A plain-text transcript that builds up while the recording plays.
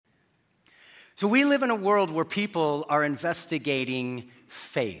So we live in a world where people are investigating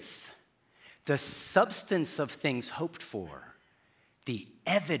faith, the substance of things hoped for, the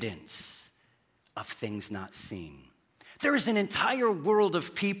evidence of things not seen. There is an entire world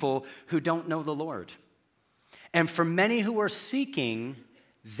of people who don't know the Lord. And for many who are seeking,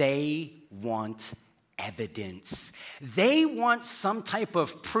 they want evidence. They want some type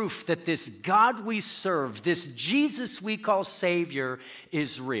of proof that this God we serve, this Jesus we call Savior,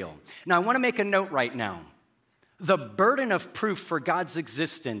 is real. Now, I want to make a note right now. The burden of proof for God's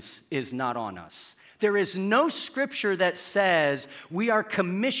existence is not on us. There is no scripture that says we are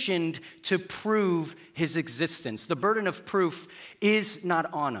commissioned to prove his existence. The burden of proof is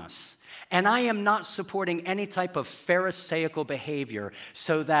not on us. And I am not supporting any type of Pharisaical behavior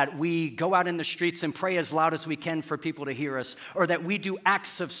so that we go out in the streets and pray as loud as we can for people to hear us, or that we do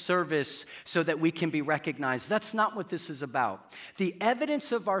acts of service so that we can be recognized. That's not what this is about. The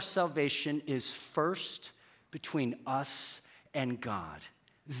evidence of our salvation is first between us and God.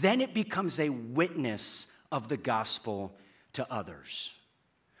 Then it becomes a witness of the gospel to others.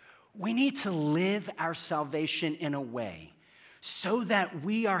 We need to live our salvation in a way so that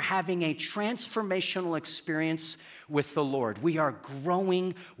we are having a transformational experience with the Lord. We are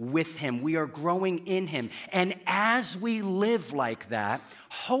growing with him. We are growing in him. And as we live like that,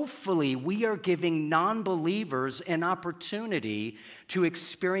 hopefully we are giving non-believers an opportunity to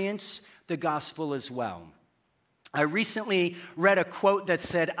experience the gospel as well. I recently read a quote that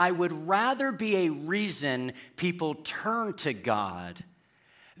said, "I would rather be a reason people turn to God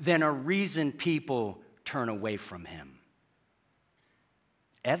than a reason people turn away from him."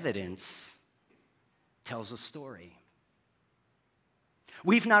 Evidence tells a story.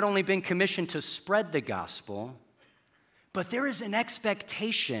 We've not only been commissioned to spread the gospel, but there is an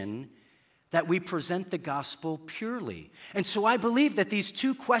expectation that we present the gospel purely. And so I believe that these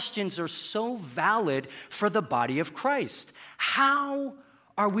two questions are so valid for the body of Christ. How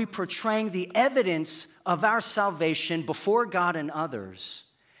are we portraying the evidence of our salvation before God and others?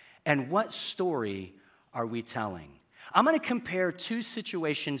 And what story are we telling? I'm going to compare two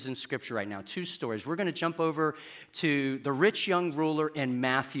situations in Scripture right now, two stories. We're going to jump over to the rich young ruler in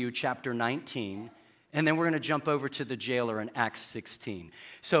Matthew chapter 19, and then we're going to jump over to the jailer in Acts 16.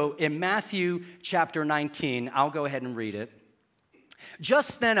 So in Matthew chapter 19, I'll go ahead and read it.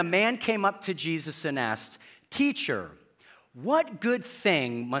 "Just then a man came up to Jesus and asked, 'Teacher, what good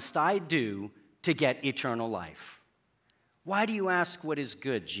thing must I do to get eternal life?' 'Why do you ask what is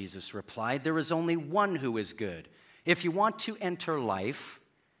good?' Jesus replied. 'There is only one who is good. If you want to enter life,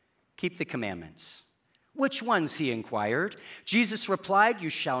 keep the commandments.' 'Which ones?' he inquired. Jesus replied, 'You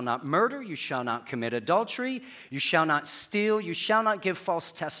shall not murder, you shall not commit adultery, you shall not steal, you shall not give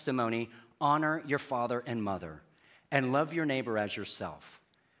false testimony, honor your father and mother, and love your neighbor as yourself.'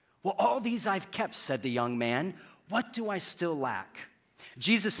 'Well, all these I've kept,' said the young man. 'What do I still lack?'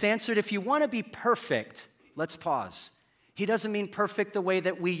 Jesus answered, 'If you want to be perfect,'" let's pause. He doesn't mean perfect the way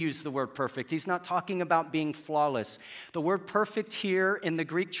that we use the word perfect. He's not talking about being flawless. The word perfect here in the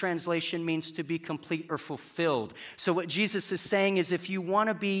Greek translation means to be complete or fulfilled. So what Jesus is saying is, if you want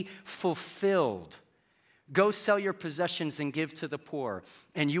to be fulfilled, go sell your possessions and give to the poor,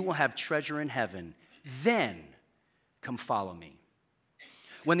 and you will have treasure in heaven. Then come follow me.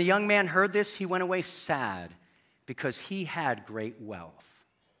 When the young man heard this, he went away sad because he had great wealth.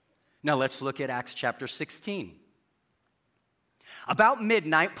 Now let's look at Acts chapter 16. About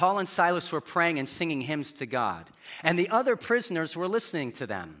midnight, Paul and Silas were praying and singing hymns to God, and the other prisoners were listening to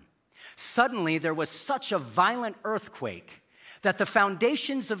them. Suddenly, there was such a violent earthquake that the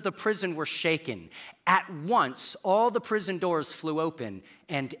foundations of the prison were shaken. At once, all the prison doors flew open,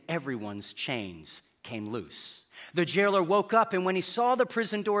 and everyone's chains came loose. The jailer woke up, and when he saw the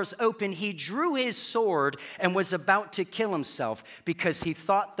prison doors open, he drew his sword and was about to kill himself because he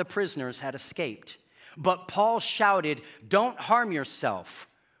thought the prisoners had escaped. But Paul shouted, "Don't harm yourself.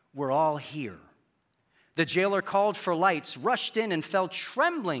 We're all here." The jailer called for lights, rushed in, and fell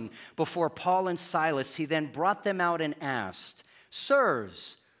trembling before Paul and Silas. He then brought them out and asked,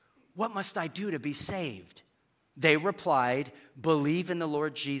 "Sirs, what must I do to be saved?" They replied, "Believe in the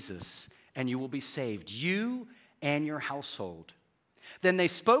Lord Jesus, and you will be saved, you and your household." Then they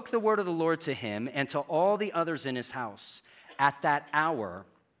spoke the word of the Lord to him and to all the others in his house. At that hour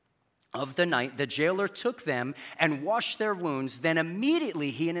of the night, the jailer took them and washed their wounds. Then immediately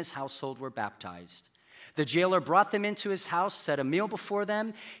he and his household were baptized. The jailer brought them into his house, set a meal before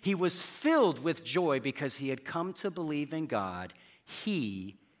them. He was filled with joy because he had come to believe in God,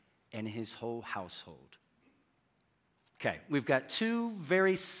 he and his whole household. Okay, we've got two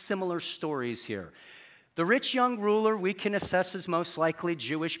very similar stories here. The rich young ruler we can assess as most likely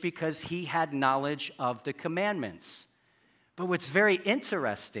Jewish because he had knowledge of the commandments. But what's very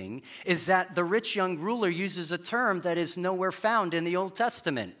interesting is that the rich young ruler uses a term that is nowhere found in the Old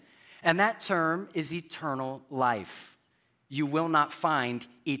Testament, and that term is eternal life. You will not find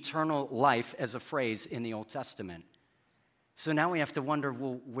eternal life as a phrase in the Old Testament. So now we have to wonder,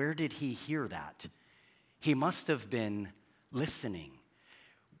 well, where did he hear that? He must have been listening.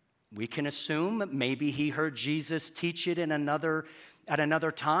 We can assume maybe he heard Jesus teach it at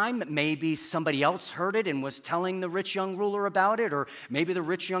another time. Maybe somebody else heard it and was telling the rich young ruler about it, or maybe the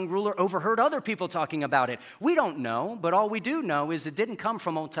rich young ruler overheard other people talking about it. We don't know, but all we do know is it didn't come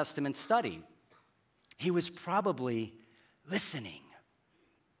from Old Testament study. He was probably listening.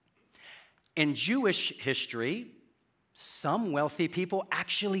 In Jewish history, some wealthy people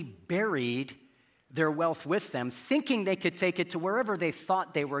actually buried their wealth with them, thinking they could take it to wherever they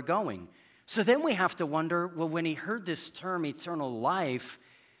thought they were going. So then we have to wonder, well, when he heard this term, eternal life,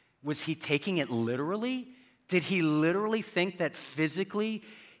 was he taking it literally? Did he literally think that physically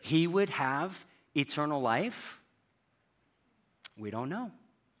he would have eternal life? We don't know.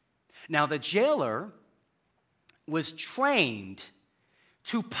 Now, the jailer was trained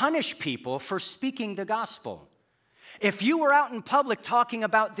to punish people for speaking the gospel. If you were out in public talking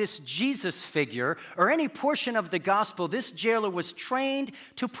about this Jesus figure or any portion of the gospel, this jailer was trained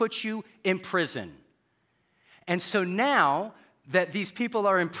to put you in prison. And so now that these people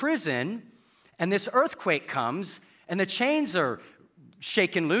are in prison and this earthquake comes and the chains are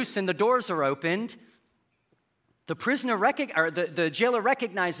shaken loose and the doors are opened, the jailer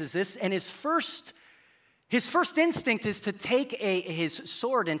recognizes this, and his first instinct is to take his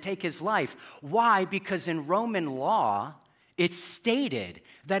sword and take his life. Why? Because in Roman law, it's stated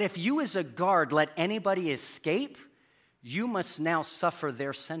that if you as a guard let anybody escape, you must now suffer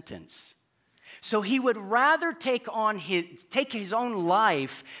their sentence. So he would rather take his own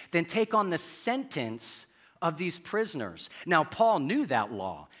life than take on the sentence of these prisoners. Now, Paul knew that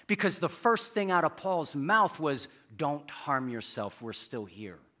law because the first thing out of Paul's mouth was, "Don't harm yourself, we're still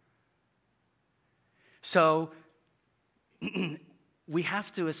here." So we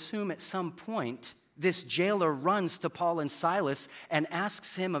have to assume at some point this jailer runs to Paul and Silas and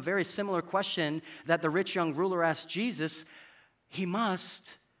asks him a very similar question that the rich young ruler asked Jesus. He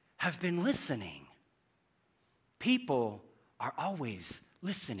must have been listening. People are always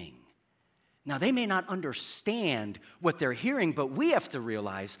listening. Now, they may not understand what they're hearing, but we have to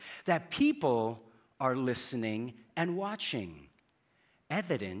realize that people are listening and watching.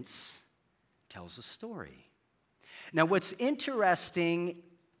 Evidence tells a story. Now, what's interesting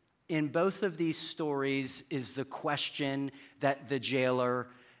in both of these stories is the question that the jailer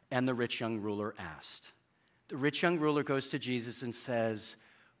and the rich young ruler asked. The rich young ruler goes to Jesus and says,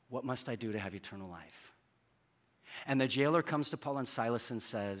 "What must I do to have eternal life?" And the jailer comes to Paul and Silas and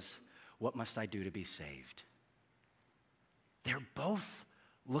says, "What must I do to be saved?" They're both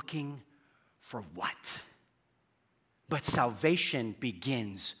looking for what? But salvation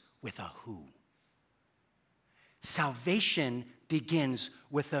begins with a who. Salvation begins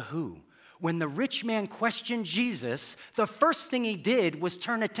with a who. When the rich man questioned Jesus, the first thing he did was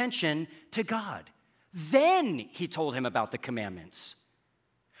turn attention to God. Then he told him about the commandments.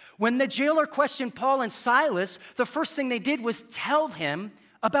 When the jailer questioned Paul and Silas, the first thing they did was tell him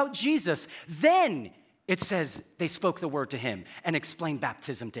about Jesus. Then it says they spoke the word to him and explained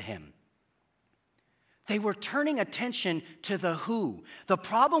baptism to him. They were turning attention to the who. The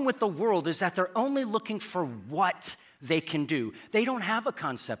problem with the world is that they're only looking for what they can do. They don't have a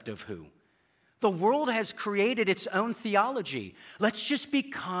concept of who. The world has created its own theology. Let's just be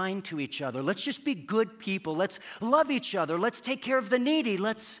kind to each other. Let's just be good people. Let's love each other. Let's take care of the needy.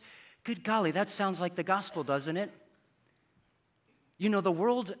 Good golly, that sounds like the gospel, doesn't it? You know, the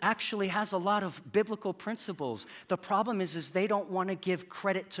world actually has a lot of biblical principles. The problem is they don't want to give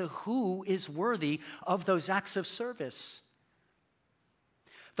credit to who is worthy of those acts of service.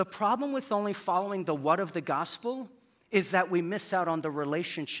 The problem with only following the what of the gospel is that we miss out on the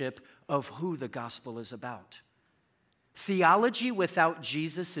relationship of who the gospel is about. Theology without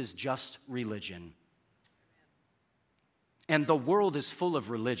Jesus is just religion. And the world is full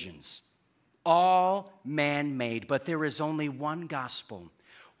of religions. All man-made, but there is only one gospel,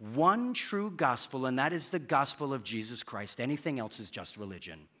 one true gospel, and that is the gospel of Jesus Christ. Anything else is just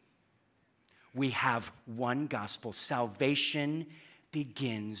religion. We have one gospel. Salvation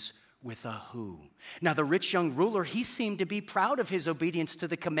begins with a who. Now, the rich young ruler, he seemed to be proud of his obedience to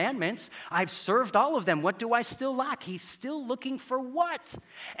the commandments. I've served all of them. What do I still lack? He's still looking for what?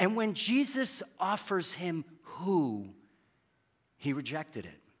 And when Jesus offers him who, he rejected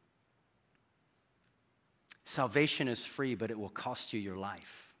it. Salvation is free, but it will cost you your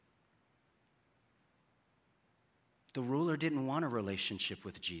life. The ruler didn't want a relationship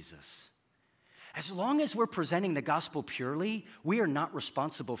with Jesus. As long as we're presenting the gospel purely, we are not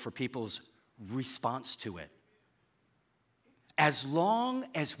responsible for people's response to it. As long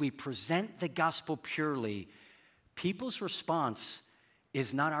as we present the gospel purely, people's response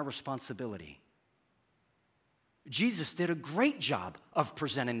is not our responsibility. Jesus did a great job of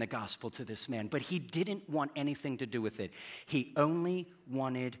presenting the gospel to this man, but he didn't want anything to do with it. He only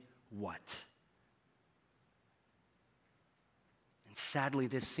wanted what? And sadly,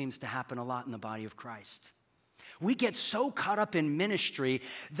 this seems to happen a lot in the body of Christ. We get so caught up in ministry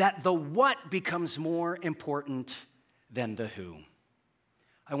that the what becomes more important than the who.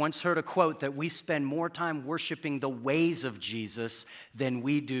 I once heard a quote that we spend more time worshiping the ways of Jesus than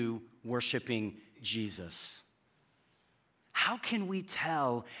we do worshiping Jesus. How can we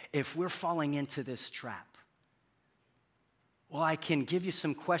tell if we're falling into this trap? Well, I can give you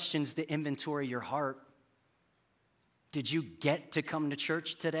some questions to inventory your heart. Did you get to come to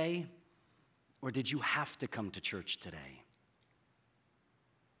church today? Or did you have to come to church today?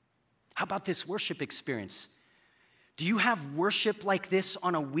 How about this worship experience? Do you have worship like this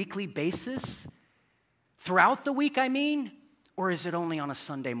on a weekly basis? Throughout the week, I mean? Or is it only on a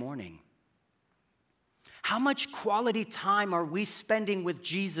Sunday morning? How much quality time are we spending with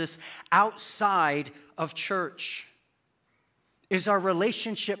Jesus outside of church? Is our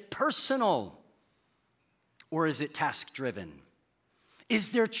relationship personal? Or is it task-driven?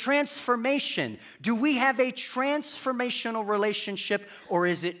 Is there transformation? Do we have a transformational relationship, or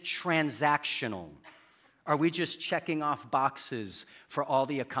is it transactional? Are we just checking off boxes for all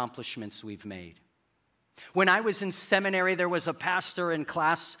the accomplishments we've made? When I was in seminary, there was a pastor in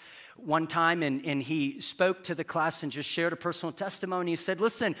class one time, and he spoke to the class and just shared a personal testimony. He said,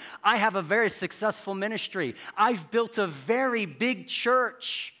 listen, I have a very successful ministry. I've built a very big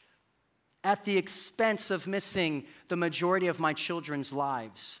church at the expense of missing the majority of my children's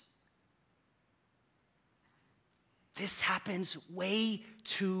lives. This happens way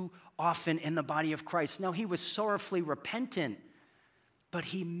too often in the body of Christ. Now, he was sorrowfully repentant, but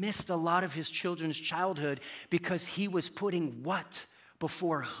he missed a lot of his children's childhood because he was putting what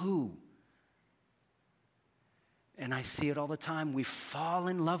before who. And I see it all the time. We fall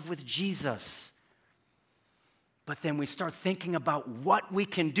in love with Jesus, but then we start thinking about what we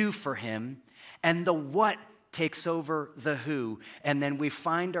can do for him, and the what takes over the who, and then we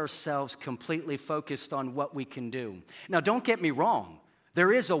find ourselves completely focused on what we can do. Now, don't get me wrong.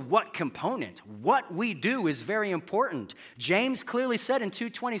 There is a what component. What we do is very important. James clearly said in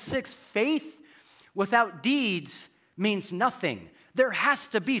 2:26, faith without deeds means nothing. There has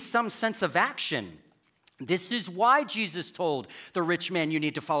to be some sense of action. This is why Jesus told the rich man, you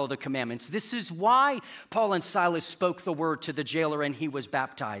need to follow the commandments. This is why Paul and Silas spoke the word to the jailer and he was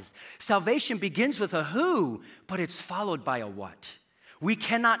baptized. Salvation begins with a who, but it's followed by a what. We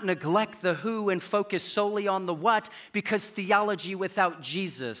cannot neglect the who and focus solely on the what, because theology without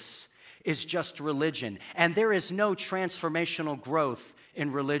Jesus is just religion. And there is no transformational growth in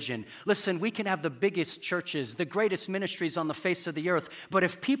religion. Listen, we can have the biggest churches, the greatest ministries on the face of the earth, but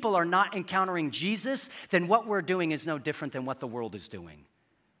if people are not encountering Jesus, then what we're doing is no different than what the world is doing.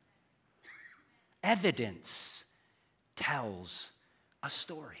 Evidence tells a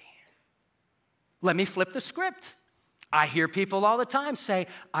story. Let me flip the script. I hear people all the time say,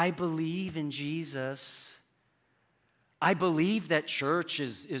 I believe in Jesus. I believe that church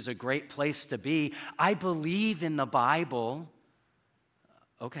is a great place to be. I believe in the Bible.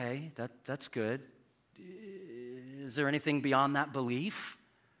 Okay, that's good. Is there anything beyond that belief?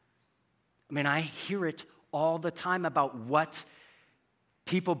 I mean, I hear it all the time about what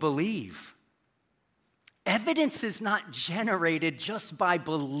people believe. Evidence is not generated just by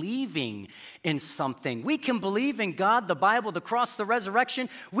believing in something. We can believe in God, the Bible, the cross, the resurrection.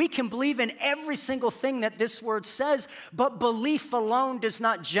 We can believe in every single thing that this word says, but belief alone does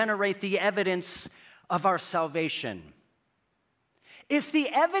not generate the evidence of our salvation. If the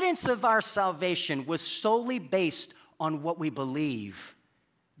evidence of our salvation was solely based on what we believe,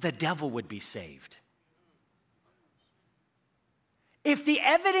 the devil would be saved. If the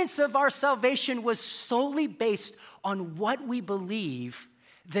evidence of our salvation was solely based on what we believe,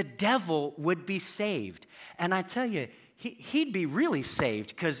 the devil would be saved. And I tell you, he'd be really saved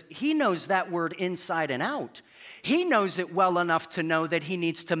because he knows that word inside and out. He knows it well enough to know that he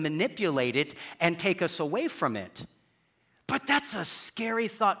needs to manipulate it and take us away from it. But that's a scary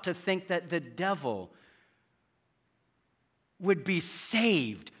thought, to think that the devil would be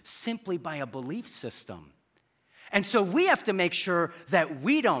saved simply by a belief system. And so we have to make sure that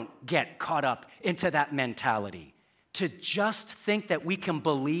we don't get caught up into that mentality to just think that we can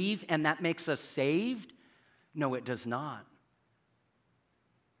believe and that makes us saved. No, it does not.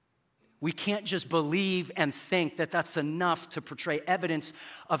 We can't just believe and think that that's enough to portray evidence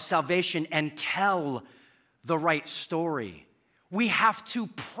of salvation and tell the right story. We have to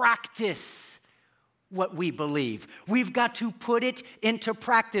practice what we believe. We've got to put it into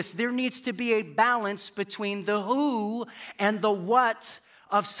practice. There needs to be a balance between the who and the what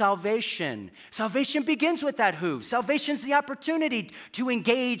of salvation. Salvation begins with that who. Salvation is the opportunity to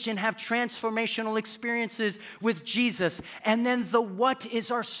engage and have transformational experiences with Jesus. And then the what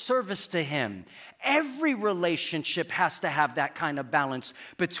is our service to him. Every relationship has to have that kind of balance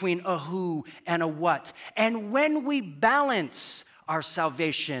between a who and a what. And when we balance our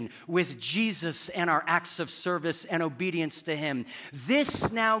salvation with Jesus and our acts of service and obedience to him, this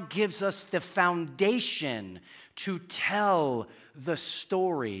now gives us the foundation to tell the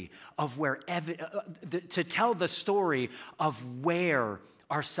story of where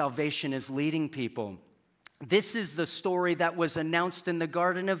our salvation is leading people. This is the story that was announced in the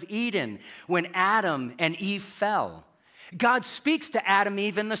Garden of Eden when Adam and Eve fell. God speaks to Adam,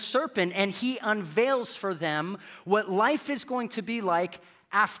 Eve, and the serpent, and he unveils for them what life is going to be like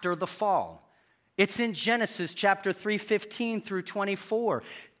after the fall. It's in Genesis chapter 3:15 through 24.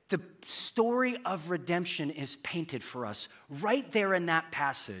 The story of redemption is painted for us right there in that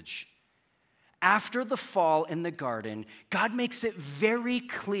passage. After the fall in the garden, God makes it very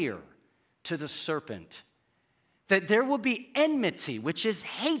clear to the serpent that there will be enmity, which is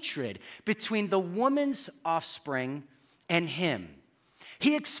hatred, between the woman's offspring and him.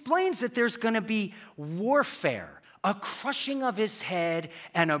 He explains that there's going to be warfare, a crushing of his head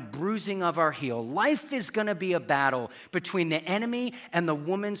and a bruising of our heel. Life is going to be a battle between the enemy and the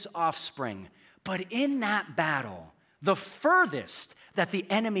woman's offspring. But in that battle, the furthest that the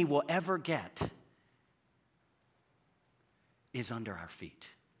enemy will ever get is under our feet.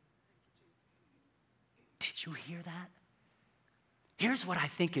 Did you hear that? Here's what I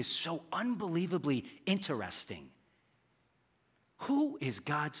think is so unbelievably interesting. Who is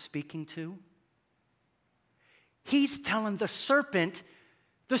God speaking to? He's telling the serpent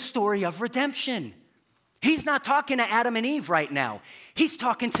the story of redemption. He's not talking to Adam and Eve right now. He's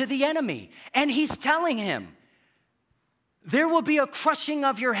talking to the enemy. And he's telling him, there will be a crushing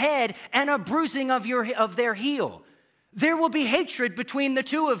of your head and a bruising of their heel. There will be hatred between the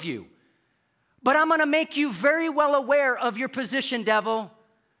two of you. But I'm going to make you very well aware of your position, devil.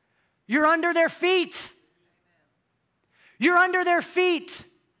 You're under their feet. You're under their feet.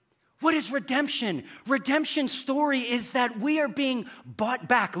 What is redemption? Redemption's story is that we are being bought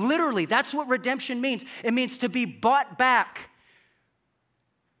back. Literally, that's what redemption means. It means to be bought back.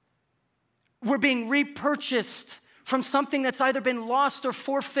 We're being repurchased from something that's either been lost or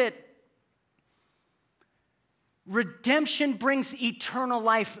forfeit. Redemption brings eternal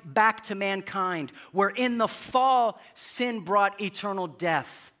life back to mankind, where in the fall, sin brought eternal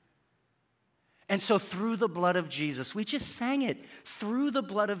death. And so through the blood of Jesus, we just sang it, through the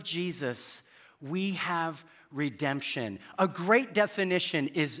blood of Jesus, we have redemption. A great definition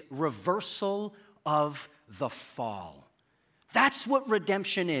is reversal of the fall. That's what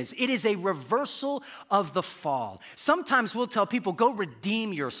redemption is. It is a reversal of the fall. Sometimes we'll tell people, go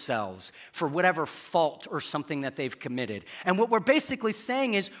redeem yourselves for whatever fault or something that they've committed. And what we're basically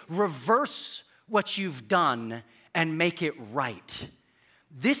saying is reverse what you've done and make it right.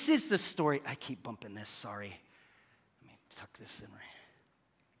 This is the story. I keep bumping this, sorry. Let me tuck this in right.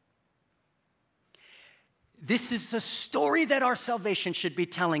 This is the story that our salvation should be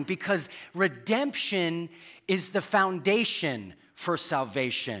telling, because redemption is the foundation for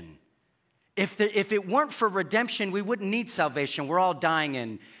salvation. If it weren't for redemption, we wouldn't need salvation. We're all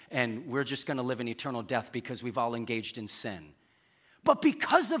dying and we're just going to live in eternal death because we've all engaged in sin. But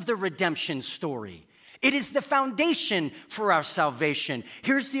because of the redemption story, it is the foundation for our salvation.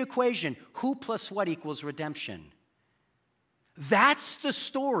 Here's the equation. Who plus what equals redemption? That's the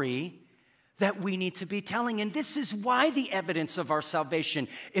story that we need to be telling. And this is why the evidence of our salvation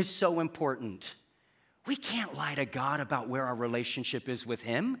is so important. We can't lie to God about where our relationship is with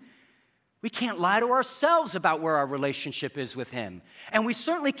him. We can't lie to ourselves about where our relationship is with him. And we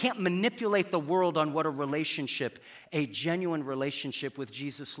certainly can't manipulate the world on what a genuine relationship with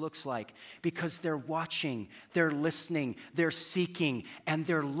Jesus looks like, because they're watching, they're listening, they're seeking, and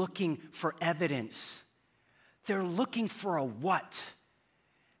they're looking for evidence. They're looking for a what.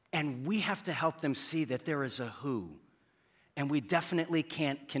 And we have to help them see that there is a who. And we definitely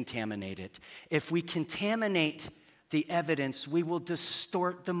can't contaminate it. If we contaminate the evidence, we will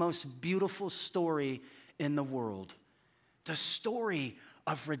distort the most beautiful story in the world, the story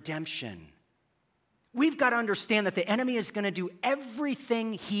of redemption. We've got to understand that the enemy is going to do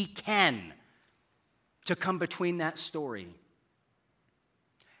everything he can to come between that story.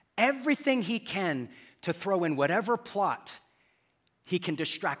 Everything he can to throw in whatever plot he can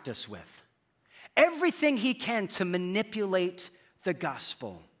distract us with. Everything he can to manipulate the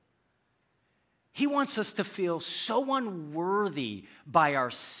gospel. He wants us to feel so unworthy by our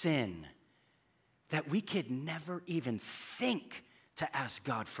sin that we could never even think to ask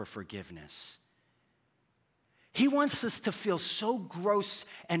God for forgiveness. He wants us to feel so gross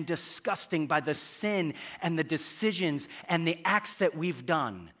and disgusting by the sin and the decisions and the acts that we've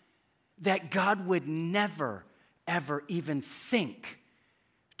done that God would never, ever even think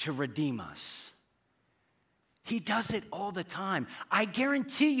to redeem us. He does it all the time. I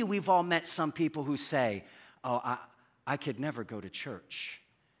guarantee you we've all met some people who say, oh, I could never go to church.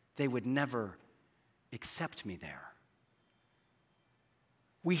 They would never accept me there.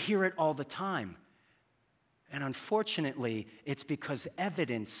 We hear it all the time. And unfortunately, it's because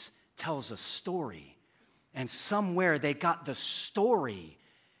evidence tells a story. And somewhere they got the story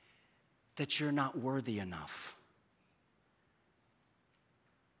that you're not worthy enough.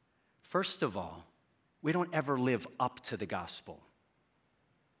 First of all, we don't ever live up to the gospel.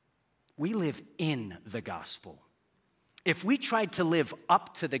 We live in the gospel. If we tried to live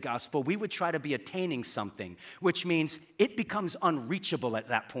up to the gospel, we would try to be attaining something, which means it becomes unreachable at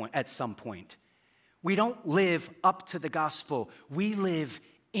that point, at some point. We don't live up to the gospel. We live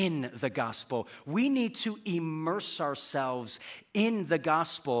in the gospel. We need to immerse ourselves in the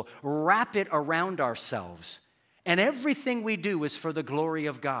gospel, wrap it around ourselves. And everything we do is for the glory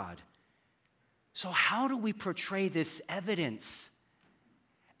of God. So how do we portray this evidence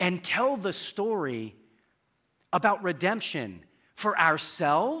and tell the story about redemption for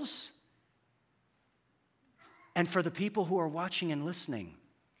ourselves and for the people who are watching and listening?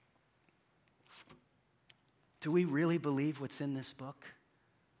 Do we really believe what's in this book?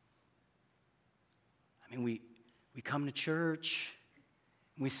 I mean, we come to church,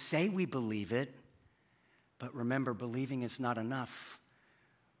 we say we believe it, but remember, believing is not enough.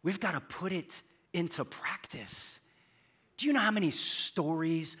 We've got to put it into practice. Do you know how many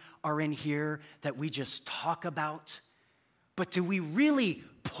stories are in here that we just talk about? But do we really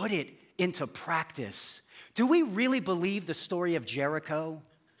put it into practice? Do we really believe the story of Jericho?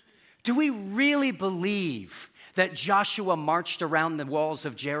 Do we really believe that Joshua marched around the walls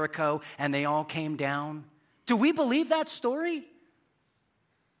of Jericho and they all came down? Do we believe that story?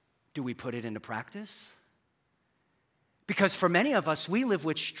 Do we put it into practice? Because for many of us, we live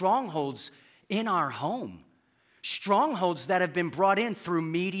with strongholds in our home. Strongholds that have been brought in through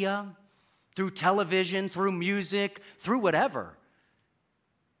media, through television, through music, through whatever.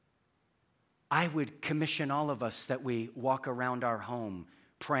 I would commission all of us that we walk around our home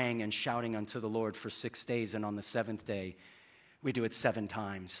praying and shouting unto the Lord for 6 days, and on the seventh day, we do it 7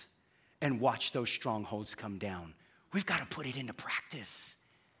 times, and watch those strongholds come down. We've got to put it into practice.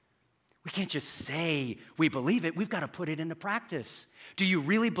 We can't just say we believe it. We've got to put it into practice. Do you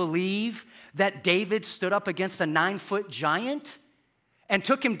really believe that David stood up against a 9-foot giant and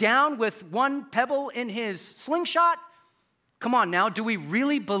took him down with 1 pebble in his slingshot? Come on now, do we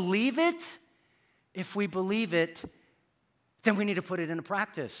really believe it? If we believe it, then we need to put it into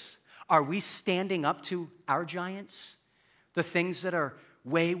practice. Are we standing up to our giants? The things that are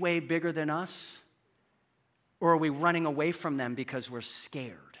way, way bigger than us? Or are we running away from them because we're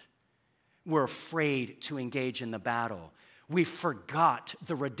scared? We're afraid to engage in the battle. We forgot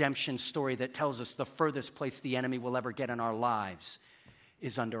the redemption story that tells us the furthest place the enemy will ever get in our lives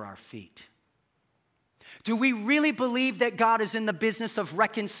is under our feet. Do we really believe that God is in the business of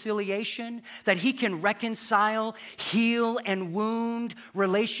reconciliation? That he can reconcile, heal, and wound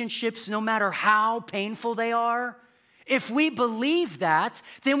relationships no matter how painful they are? If we believe that,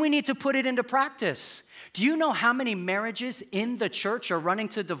 then we need to put it into practice. Do you know how many marriages in the church are running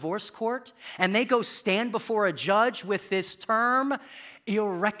to divorce court and they go stand before a judge with this term,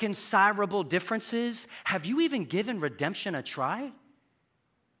 irreconcilable differences? Have you even given redemption a try?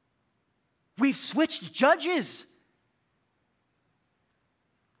 We've switched judges.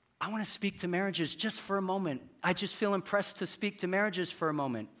 I want to speak to marriages just for a moment. I just feel impressed to speak to marriages for a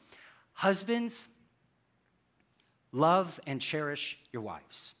moment. Husbands, love and cherish your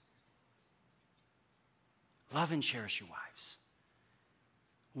wives. Love and cherish your wives.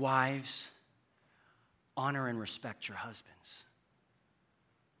 Wives, honor and respect your husbands.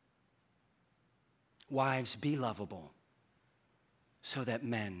 Wives, be lovable so that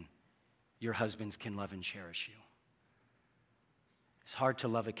men, your husbands, can love and cherish you. It's hard to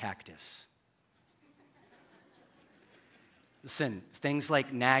love a cactus. Listen, things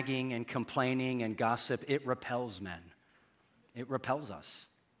like nagging and complaining and gossip, it repels men. It repels us.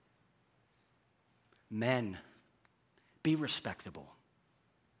 Men, be respectable.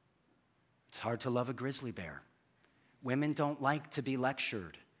 It's hard to love a grizzly bear. Women don't like to be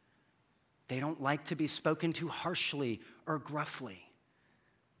lectured. They don't like to be spoken to harshly or gruffly.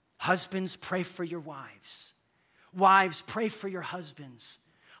 Husbands, pray for your wives. Wives, pray for your husbands.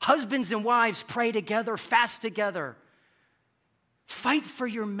 Husbands and wives, pray together, fast together. Fight for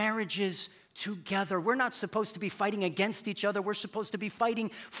your marriages together. We're not supposed to be fighting against each other. We're supposed to be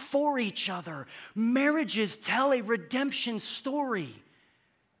fighting for each other. Marriages tell a redemption story.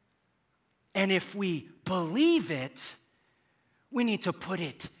 And if we believe it, we need to put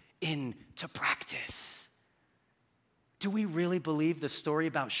it into practice. Do we really believe the story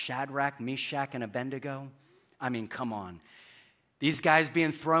about Shadrach, Meshach, and Abednego? I mean, come on. These guys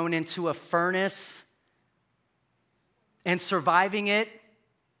being thrown into a furnace and surviving it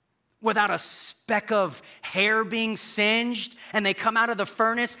without a speck of hair being singed, and they come out of the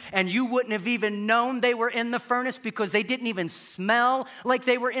furnace and you wouldn't have even known they were in the furnace because they didn't even smell like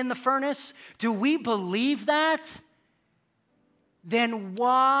they were in the furnace. Do we believe that? Then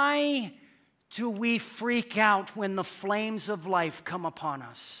why do we freak out when the flames of life come upon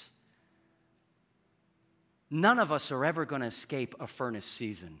us? None of us are ever going to escape a furnace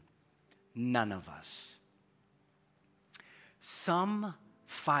season. None of us. Some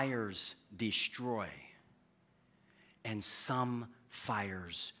fires destroy, and some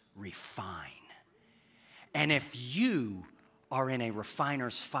fires refine. And if you are in a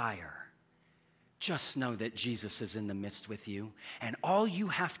refiner's fire, just know that Jesus is in the midst with you, and all you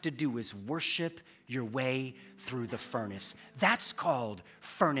have to do is worship your way through the furnace. That's called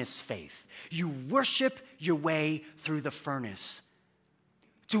furnace faith. You worship your way through the furnace.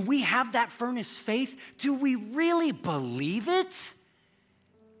 Do we have that furnace faith? Do we really believe it?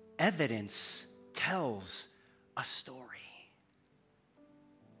 Evidence tells a story.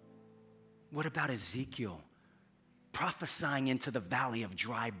 What about Ezekiel prophesying into the valley of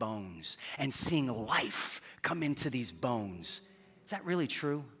dry bones and seeing life come into these bones? Is that really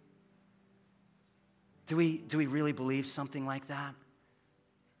true? Do we really believe something like that?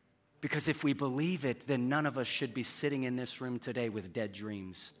 Because if we believe it, then none of us should be sitting in this room today with dead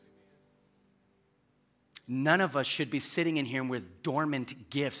dreams. None of us should be sitting in here with dormant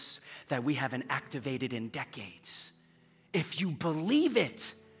gifts that we haven't activated in decades. If you believe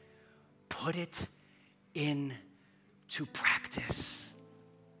it, put it into practice.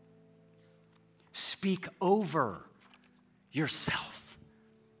 Speak over yourself.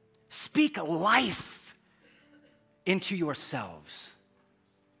 Speak life into yourselves.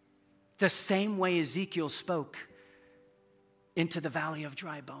 The same way Ezekiel spoke into the valley of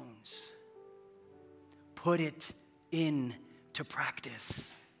dry bones. Put it into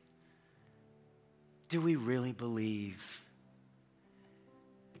practice. Do we really believe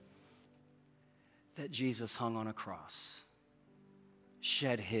that Jesus hung on a cross,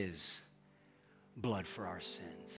 shed his blood for our sins?